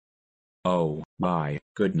Oh, my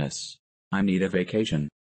goodness. I need a vacation.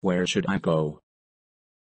 Where should I go?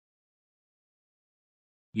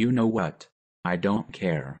 You know what? I don't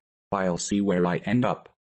care. I'll see where I end up.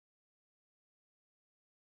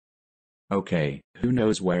 Okay, who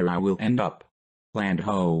knows where I will end up? Land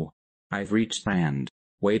ho! I've reached land.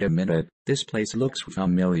 Wait a minute, this place looks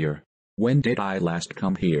familiar. When did I last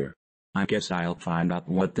come here? I guess I'll find out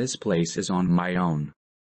what this place is on my own.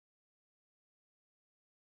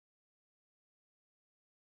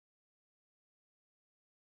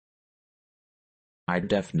 I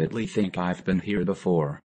definitely think I've been here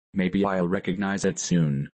before. Maybe I'll recognize it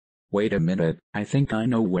soon. Wait a minute, I think I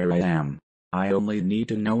know where I am. I only need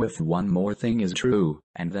to know if one more thing is true,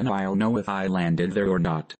 and then I'll know if I landed there or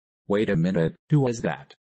not. Wait a minute, who was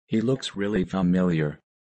that? He looks really familiar.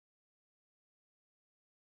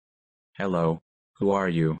 Hello, who are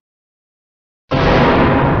you?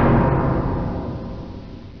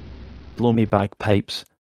 Blow me bagpipes.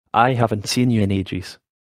 I haven't seen you in ages.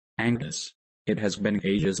 Angus, it has been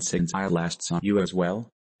ages since I last saw you as well,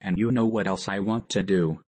 and you know what else I want to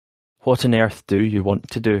do. What on earth do you want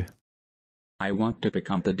to do? I want to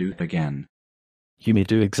become the Duke again. You may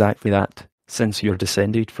do exactly that, since you're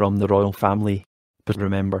descended from the royal family. But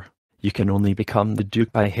remember, you can only become the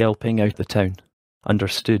Duke by helping out the town.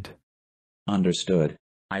 Understood? Understood.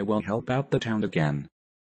 I will help out the town again.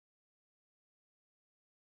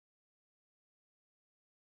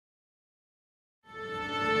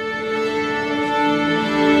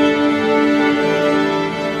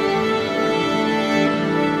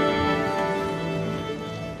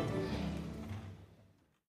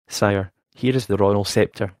 Sire, here is the royal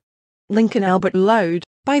sceptre. Lincoln Albert Loud,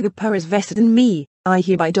 by the powers vested in me, I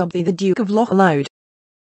hereby dub thee the Duke of Loch Loud.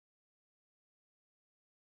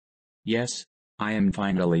 Yes, I am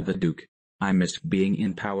finally the Duke. I missed being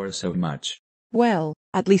in power so much. Well,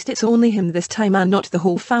 at least it's only him this time and not the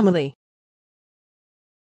whole family.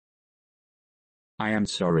 I am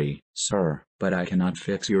sorry, sir, but I cannot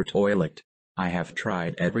fix your toilet. I have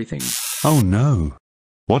tried everything. Oh no.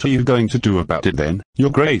 What are you going to do about it then, Your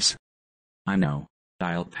Grace? I know.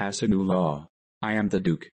 I'll pass a new law. I am the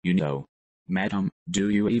Duke, you know. Madam, do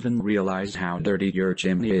you even realize how dirty your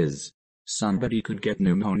chimney is? Somebody could get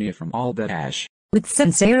pneumonia from all that ash. With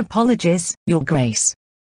sincere apologies, Your Grace.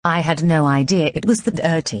 I had no idea it was that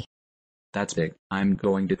dirty. That's it. I'm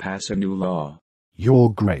going to pass a new law.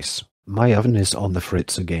 Your Grace, my oven is on the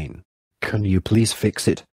fritz again. Can you please fix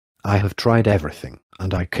it? I have tried everything,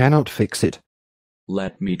 and I cannot fix it.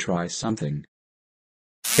 Let me try something.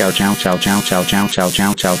 Chow chow chow chow chow chow chow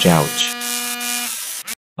chow chow chow.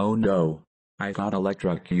 Oh no. I got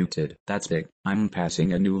electrocuted. That's it. I'm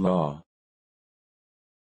passing a new law.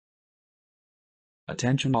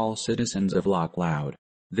 Attention all citizens of Loch Loud.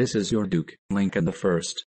 This is your Duke, Lincoln I,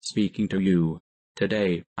 speaking to you.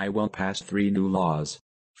 Today, I will pass 3 new laws.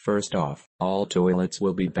 First off, all toilets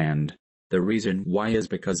will be banned. The reason why is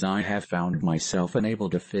because I have found myself unable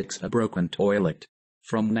to fix a broken toilet.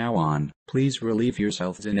 From now on, please relieve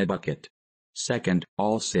yourselves in a bucket. Second,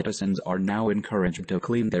 all citizens are now encouraged to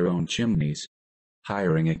clean their own chimneys.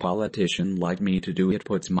 Hiring a politician like me to do it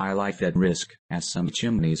puts my life at risk, as some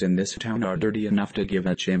chimneys in this town are dirty enough to give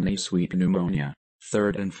a chimney sweep pneumonia.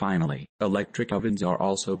 Third and finally, electric ovens are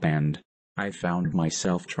also banned. I found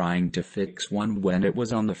myself trying to fix one when it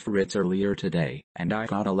was on the fritz earlier today, and I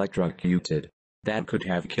got electrocuted. That could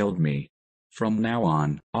have killed me. From now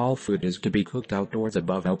on, all food is to be cooked outdoors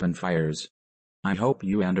above open fires. I hope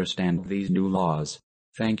you understand these new laws.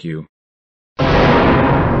 Thank you.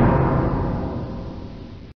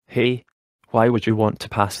 Hey, why would you want to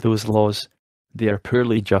pass those laws? They are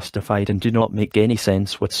poorly justified and do not make any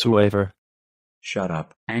sense whatsoever. Shut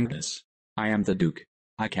up, Angus. I am the Duke.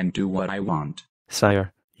 I can do what I want.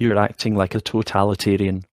 Sire, you're acting like a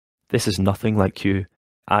totalitarian. This is nothing like you.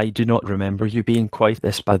 I do not remember you being quite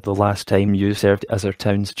this bad the last time you served as our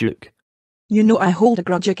town's Duke. You know I hold a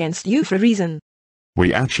grudge against you for a reason.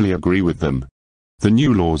 We actually agree with them. The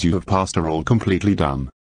new laws you have passed are all completely dumb.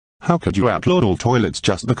 How could you outlaw all toilets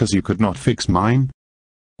just because you could not fix mine?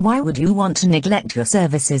 Why would you want to neglect your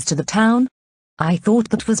services to the town? I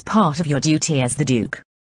thought that was part of your duty as the Duke.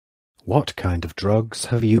 What kind of drugs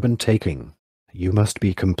have you been taking? You must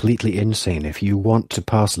be completely insane if you want to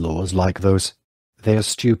pass laws like those. They are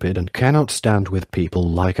stupid and cannot stand with people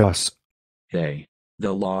like us. Hey,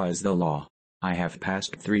 the law is the law. I have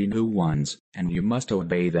passed 3 new ones, and you must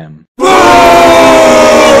obey them.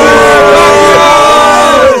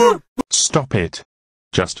 Stop it.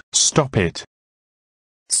 Just stop it.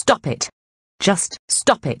 Stop it. Just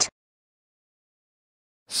stop it.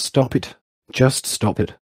 Stop it. Just stop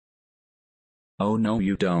it. Oh no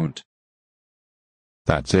you don't.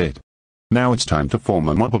 That's it. Now it's time to form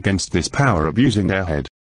a mob against this power-abusing airhead.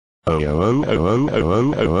 Oh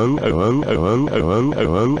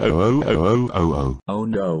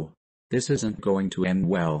no. This isn't going to end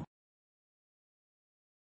well.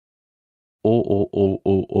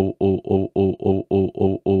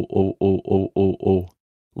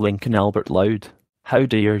 Lincoln Albert Loud, how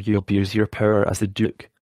dare you abuse your power as the Duke?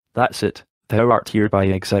 That's it, thou art hereby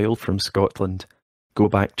exiled from Scotland. Go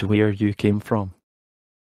back to where you came from.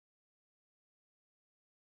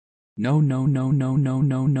 No.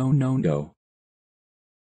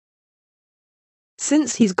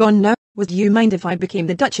 Since he's gone now, would you mind if I became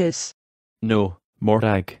the Duchess? No,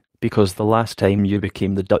 Morag, because the last time you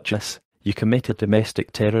became the Duchess, you committed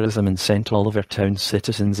domestic terrorism and sent all of our town's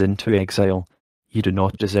citizens into exile. You do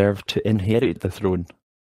not deserve to inherit the throne.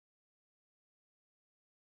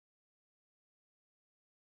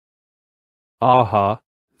 Aha,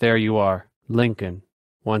 there you are, Lincoln.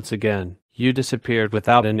 Once again, you disappeared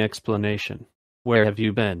without an explanation. Where have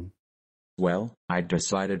you been? Well, I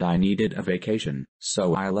decided I needed a vacation,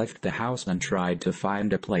 so I left the house and tried to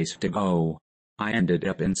find a place to go. I ended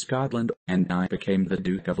up in Scotland, and I became the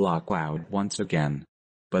Duke of Loch Loud once again.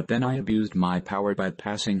 But then I abused my power by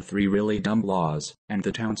passing 3 really dumb laws, and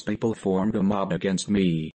the townspeople formed a mob against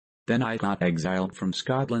me. Then I got exiled from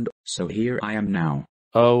Scotland, so here I am now.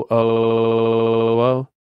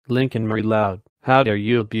 Lincoln Loud, how dare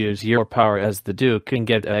you abuse your power as the Duke and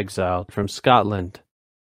get exiled from Scotland?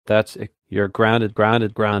 That's it. You're grounded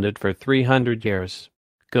for 300 years.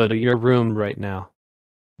 Go to your room right now.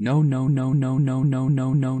 No.